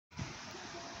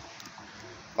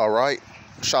All right.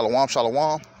 Shalom,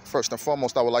 shalom. First and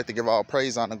foremost, I would like to give all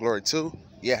praise, honor, and glory to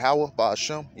YAHAWAH,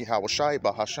 BAHASHAM, YAHAWASHI,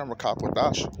 BAHASHAM,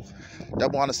 Rakatwadash.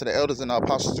 Double honors to the elders and the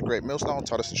apostles of Great Millstone,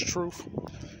 taught us the truth.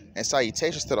 And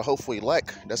salutations to the hopeful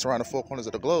elect that's around the four corners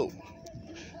of the globe.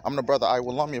 I'm the brother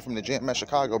YAHAWAH from the GMS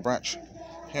Chicago branch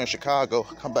here in Chicago.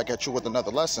 Come back at you with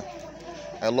another lesson.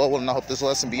 And Lord willing, I hope this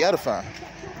lesson be edifying.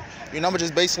 I'm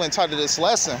just basically entitled this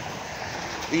lesson,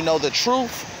 the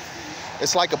truth.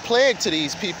 It's like a plague to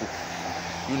these people,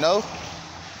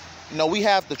 we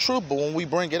have the truth, but when we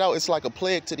bring it out, it's like a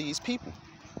plague to these people,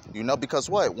 because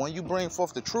what? When you bring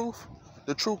forth the truth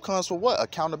comes for what?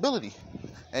 Accountability.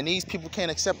 And these people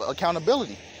can't accept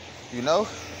accountability,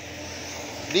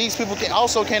 These people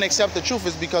can't accept the truth.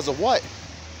 It's because of what?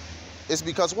 It's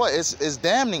because what? It's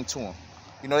damning to them.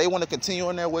 They want to continue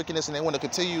in their wickedness and they want to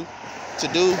continue to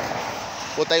do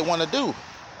what they want to do,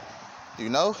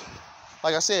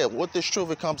 Like I said, with this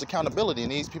truth, it comes accountability,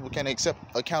 and these people can't accept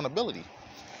accountability.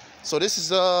 So this is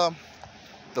the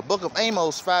book of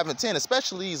Amos 5 and 10,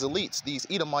 especially these elites, these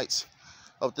Edomites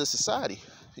of this society,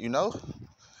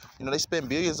 They spend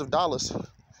billions of dollars,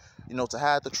 to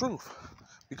hide the truth.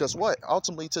 Because what?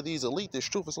 Ultimately, to these elite, this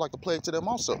truth is like a plague to them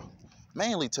also,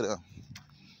 mainly to them.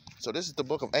 So this is the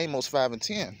book of Amos 5 and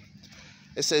 10.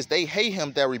 It says, they hate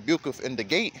him that rebuketh in the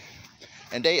gate,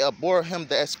 and they abhor him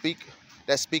that speaketh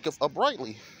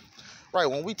uprightly. Right,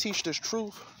 when we teach this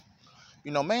truth,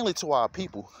 mainly to our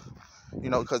people,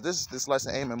 because this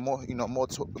lesson aiming more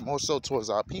so towards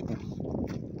our people.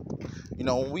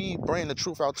 When we bring the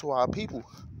truth out to our people,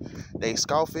 they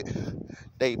scoff it,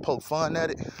 they poke fun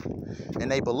at it, and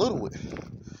they belittle it,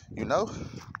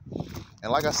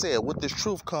 And like I said, with this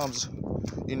truth comes,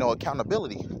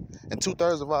 accountability. And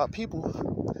 2/3 of our people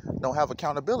don't have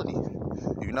accountability,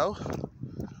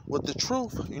 With the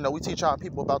truth, we teach our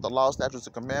people about the law, statutes,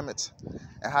 and commandments,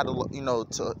 and how to,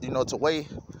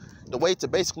 the way to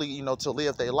basically, to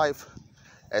live their life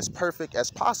as perfect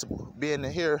as possible, being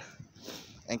here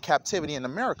in captivity in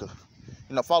America,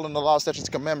 following the law, statutes,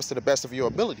 and commandments to the best of your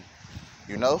ability,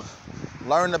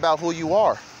 learn about who you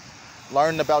are,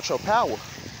 learn about your power,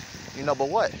 but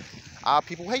what? Our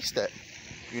people hate that,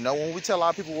 when we tell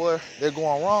our people where they're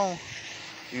going wrong,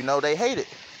 they hate it.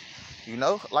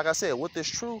 Like I said, with this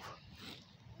truth,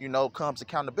 comes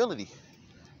accountability.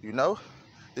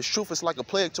 This truth is like a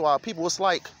plague to our people. It's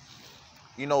like,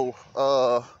 when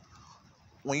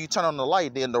you turn on the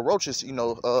light, then the roaches,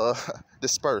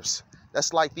 disperse.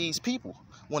 That's like these people.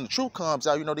 When the truth comes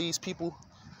out, these people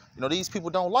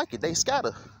don't like it. They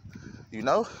scatter,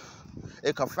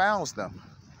 It confounds them.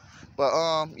 But,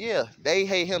 yeah, they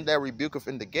hate him that rebuketh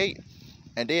in the gate,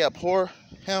 and they abhor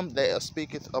him that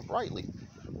speaketh uprightly.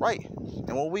 Right.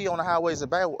 And when we on the highways and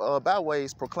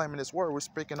byways proclaiming this word, we're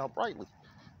speaking uprightly.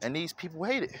 And these people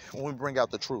hate it when we bring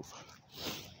out the truth.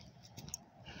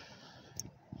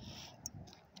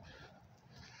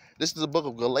 This is the book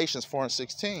of Galatians 4 and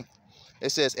 16.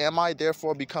 It says, am I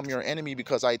therefore become your enemy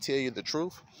because I tell you the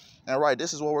truth? And right,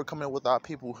 this is what we're coming with our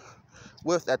people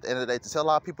with at the end of the day, to tell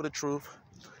our people the truth,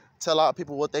 tell our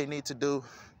people what they need to do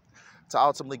to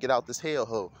ultimately get out this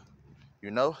hellhole,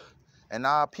 And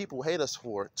our people hate us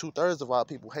for it. 2/3 of our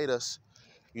people hate us,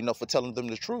 for telling them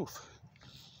the truth.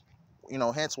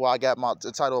 Hence why I got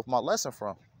the title of my lesson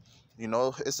from.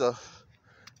 It's a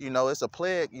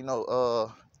plague.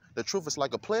 The truth is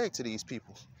like a plague to these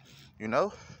people.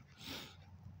 Because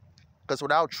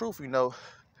without truth, you'll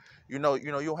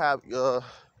have,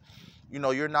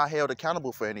 you're not held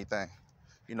accountable for anything.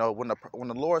 When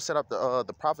the Lord set up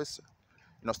the prophets,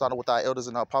 starting with our elders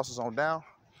and our apostles on down,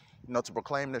 to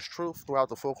proclaim this truth throughout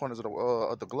the four corners of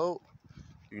the globe.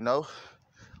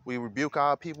 We rebuke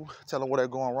our people, tell them where they're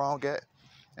going wrong at,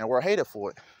 and we're hated for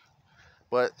it.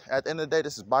 But at the end of the day,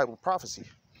 this is Bible prophecy.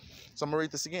 So I'm going to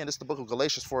read this again. This is the book of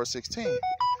Galatians 4:16.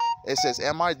 It says,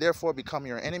 am I therefore become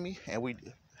your enemy? And we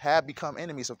have become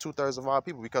enemies of 2/3 of our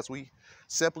people because we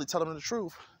simply tell them the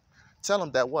truth. Tell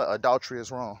them that what? Adultery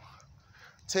is wrong.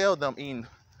 Tell them eating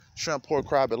shrimp, pork,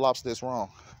 crab, and lobster is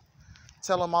wrong.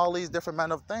 Tell them all these different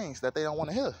manner of things that they don't want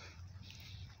to hear.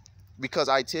 Because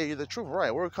I tell you the truth,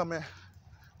 right? We're coming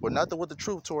with nothing with the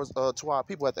truth towards to our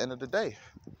people at the end of the day,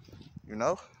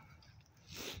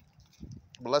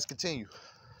 But let's continue.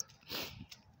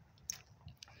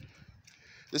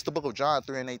 This is the book of John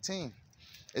 3 and 18.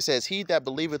 It says, he that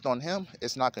believeth on him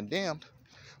is not condemned,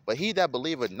 but he that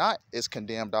believeth not is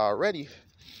condemned already,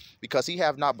 because he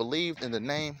have not believed in the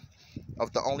name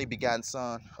of the only begotten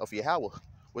Son of Yahawah,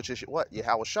 which is what?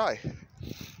 YAHAWASHI.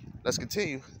 Let's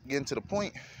continue, getting to the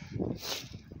point.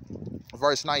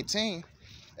 Verse 19,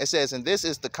 it says, and this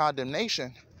is the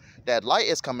condemnation, that light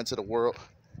is come into the world,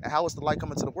 And how is the light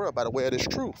coming to the world? By the way of this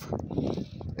truth.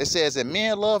 It says that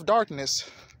men love darkness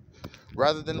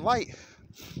rather than light.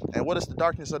 And what is the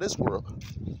darkness of this world?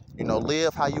 You know,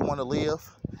 live how you want to live,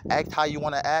 act how you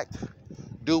want to act,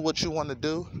 do what you want to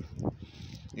do,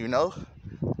 you know,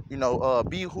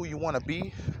 be who you want to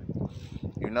be,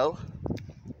 you know,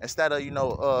 instead of,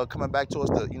 coming back towards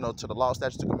the, to the law,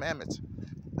 statutes, and commandments,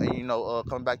 and,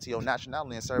 coming back to your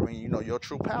nationality and serving, your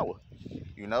true power,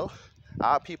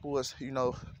 our people is,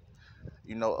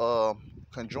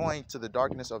 conjoined to the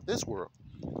darkness of this world.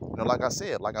 Like I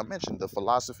said, like I mentioned, the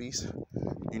philosophies,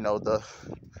 the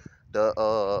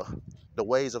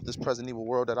ways of this present evil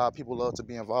world that our people love to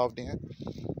be involved in.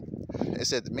 It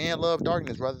said the men love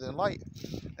darkness rather than light.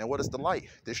 And what is the light?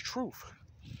 This truth,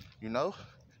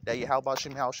 that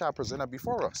YAHAWASHI presented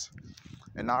before us.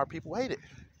 And now our people hate it,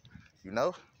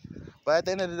 But at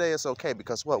the end of the day, it's okay,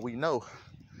 because what we know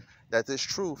that this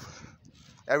truth,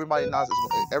 everybody's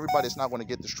not going to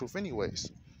get this truth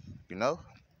anyways,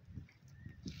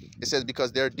 It says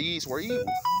because their deeds were evil.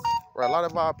 Where a lot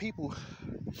of our people,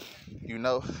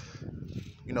 love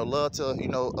to,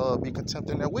 be content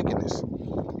in their wickedness.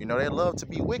 They love to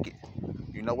be wicked,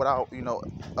 without,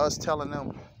 us telling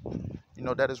them,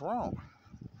 that is wrong.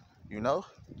 They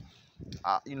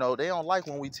don't like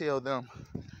when we tell them,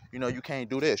 you can't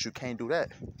do this, you can't do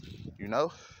that,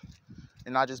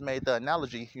 And I just made the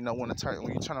analogy, when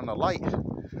you turn on the light,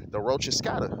 the roaches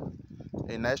scatter.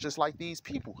 And that's just like these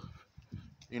people,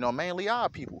 mainly our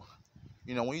people.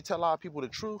 When you tell our people the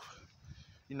truth,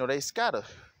 they scatter.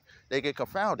 They get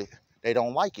confounded. They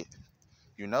don't like it,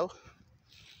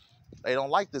 They don't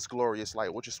like this glorious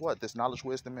light, which is what? This knowledge,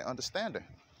 wisdom, and understanding,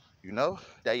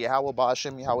 that Yahawah,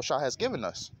 BAHASHAM, YAHAWASHI has given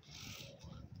us.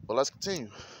 But let's continue.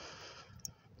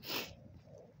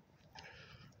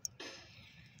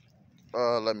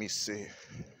 Let me see.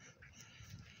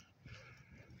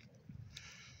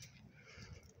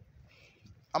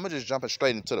 I'm going to just jump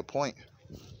straight into the point.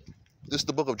 This is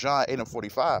the book of John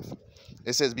 8:45.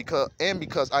 It says,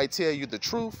 because I tell you the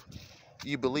truth,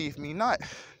 you believe me not.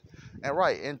 And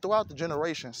right, and throughout the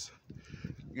generations,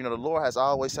 the Lord has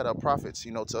always set up prophets,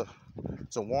 to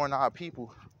warn our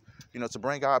people, to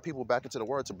bring our people back into the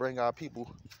word, to bring our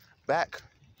people back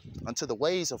unto the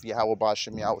ways of Yahawah,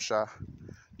 BAHASHAM, YAHAWASHI,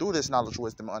 through this knowledge,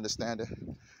 wisdom, and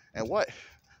understanding. And what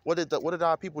did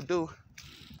our people do,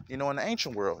 in the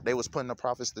ancient world? They was putting the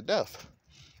prophets to death,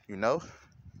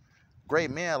 Great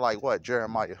men like what?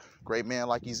 Jeremiah. Great men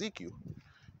like Ezekiel.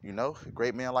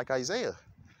 Great men like Isaiah.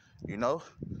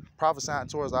 Prophesying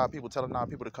towards our people, telling our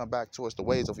people to come back towards the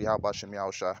ways of Yahawah,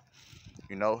 BAHASHAM,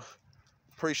 YAHAWASHI.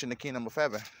 Preaching the kingdom of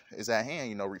heaven is at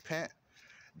hand, repent,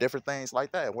 different things like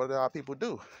that. What did our people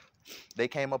do? They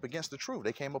came up against the truth.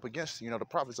 They came up against, the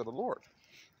prophets of the Lord.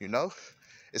 It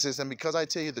says, and because I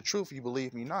tell you the truth, you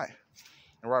believe me not.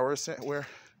 And right, we're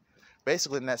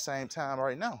basically in that same time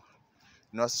right now.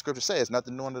 As the scripture says,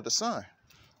 nothing new under the sun.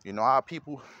 Our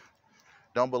people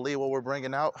don't believe what we're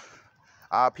bringing out.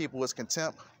 Our people is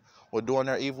contempt with doing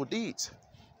their evil deeds.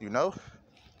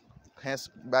 Hence,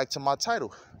 back to my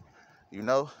title.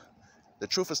 The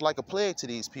truth is like a plague to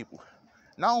these people.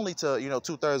 Not only to,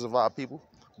 2/3 of our people,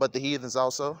 but the heathens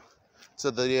also,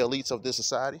 to the elites of this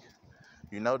society.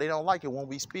 They don't like it when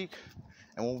we speak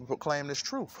and when we proclaim this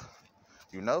truth.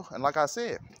 And like I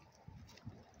said,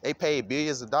 they paid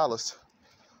billions of dollars,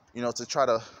 to try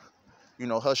to,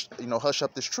 hush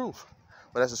up this truth.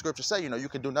 But as the scriptures say, you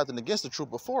can do nothing against the truth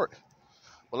before it.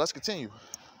 But let's continue.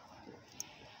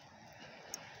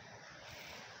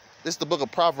 This is the book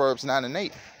of Proverbs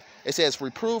 9:8. It says,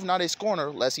 reprove not a scorner,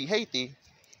 lest he hate thee.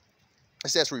 It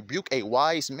says, rebuke a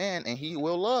wise man, and he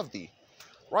will love thee.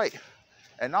 Right.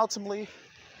 And ultimately,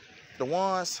 the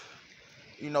ones,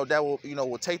 that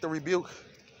will take the rebuke,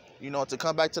 to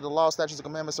come back to the law, statutes, and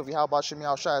commandments of Yahawah, BAHASHAM,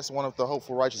 YAHAWASHI is one of the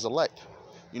hopeful righteous elect,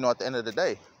 at the end of the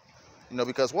day.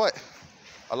 Because what?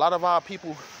 A lot of our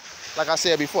people, like I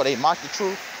said before, they mock the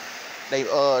truth. They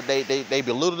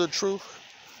belittle the truth.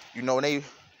 And they,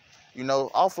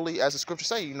 awfully, as the scriptures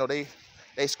say,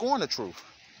 they scorn the truth.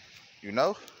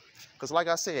 Because like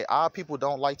I said, our people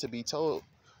don't like to be told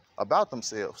about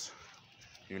themselves.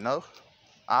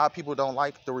 Our people don't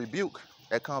like the rebuke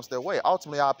that comes their way.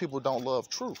 Ultimately, our people don't love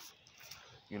truth.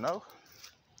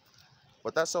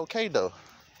 But that's okay though.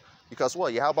 Because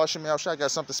what? Yahawah, BAHASHAM, YAHAWASHI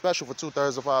got something special for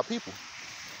 2/3 of our people.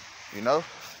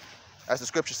 As the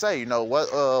scriptures say,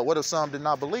 what if some did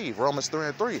not believe? Romans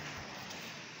 3:3.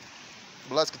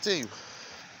 But let's continue.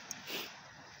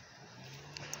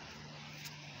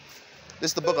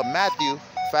 This is the book of Matthew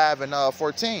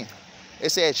 5:14. It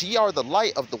says, ye are the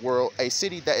light of the world. A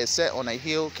city that is set on a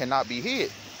hill cannot be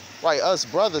hid. Right, us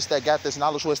brothers that got this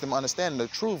knowledge, wisdom, understanding, the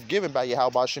truth given by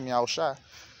YAHAWASHI,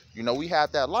 you know, we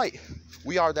have that light.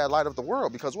 We are that light of the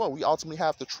world because what? We ultimately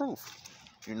have the truth,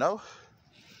 you know?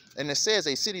 And it says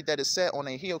a city that is set on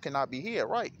a hill cannot be hid,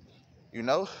 right? You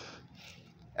know?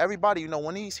 Everybody, you know,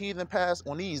 when these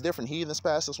different heathens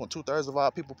pass us, when 2/3 of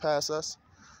our people pass us,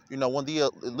 you know, when the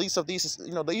elites of these,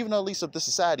 you know, even the elites of this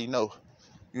society know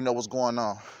what's going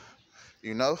on,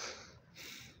 you know?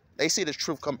 They see this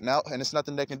truth coming out, and there's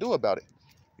nothing they can do about it.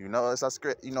 You know, as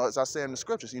I say in the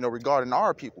scriptures, you know, regarding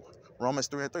our people, Romans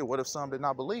 3:3. What if some did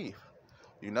not believe?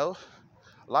 You know,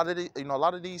 a lot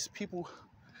of these people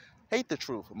hate the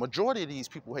truth. A majority of these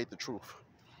people hate the truth.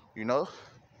 You know,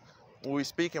 when we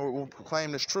speak and we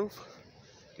proclaim this truth,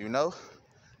 you know,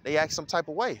 they act some type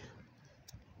of way.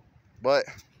 But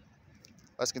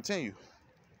let's continue.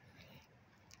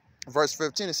 Verse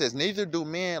 15, it says, neither do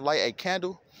men light a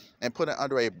candle and put it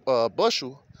under a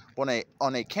bushel, but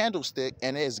on a candlestick,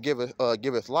 and it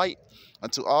giveth light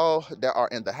unto all that are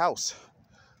in the house.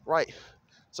 Right.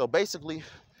 So basically,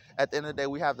 at the end of the day,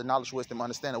 we have the knowledge, wisdom,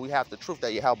 understanding. We have the truth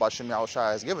that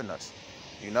YAHAWASHI has given us.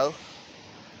 You know,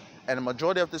 and the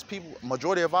majority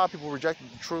of our people rejected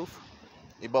the truth.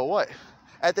 But what?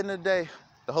 At the end of the day,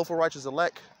 the hopeful righteous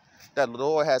elect that the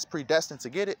Lord has predestined to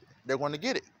get it, they're going to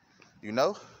get it. You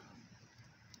know.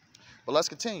 But let's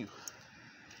continue.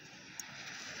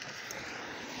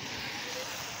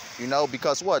 You know,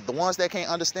 because what? The ones that can't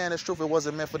understand this truth, it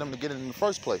wasn't meant for them to get it in the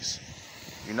first place.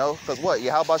 You know, because what?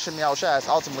 YAHAWASHI has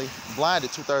ultimately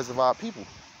blinded 2/3 of our people.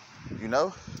 You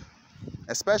know,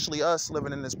 especially us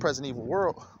living in this present evil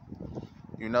world.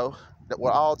 You know, that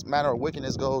where all manner of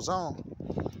wickedness goes on.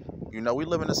 You know, we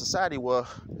live in a society where,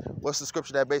 what's the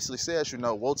scripture that basically says, you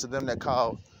know, woe to them that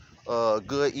call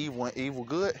good evil and evil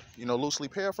good, you know, loosely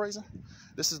paraphrasing.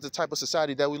 This is the type of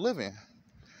society that we live in.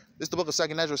 This is the book of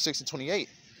 2 Ezra 6:28.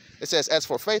 It says, as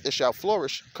for faith, it shall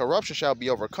flourish, corruption shall be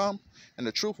overcome, and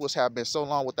the truth which have been so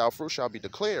long without fruit shall be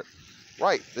declared.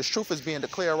 Right, this truth is being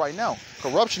declared right now.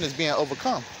 Corruption is being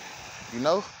overcome, you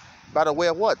know, by the way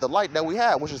of what? The light that we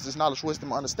have, which is this knowledge,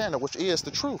 wisdom, understanding, which is the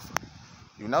truth,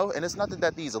 you know, and it's nothing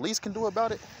that these elites can do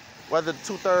about it. Whether the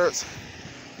 2/3,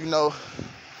 you know,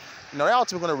 they're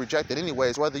ultimately going to reject it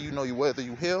anyways, whether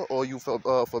you heal or you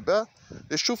forbear,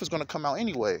 this truth is going to come out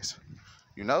anyways,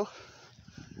 you know.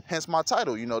 Hence my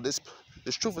title, you know, this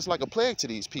truth is like a plague to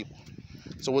these people.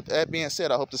 So with that being said,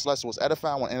 I hope this lesson was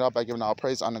edifying. I want to end up by giving all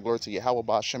praise, honor, and glory to Yahawah,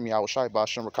 BAHASHAM, YAHAWASHI,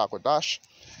 BAHASHAM, RAKAKWADASH.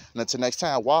 And until next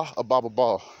time,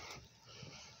 YAHAWAH.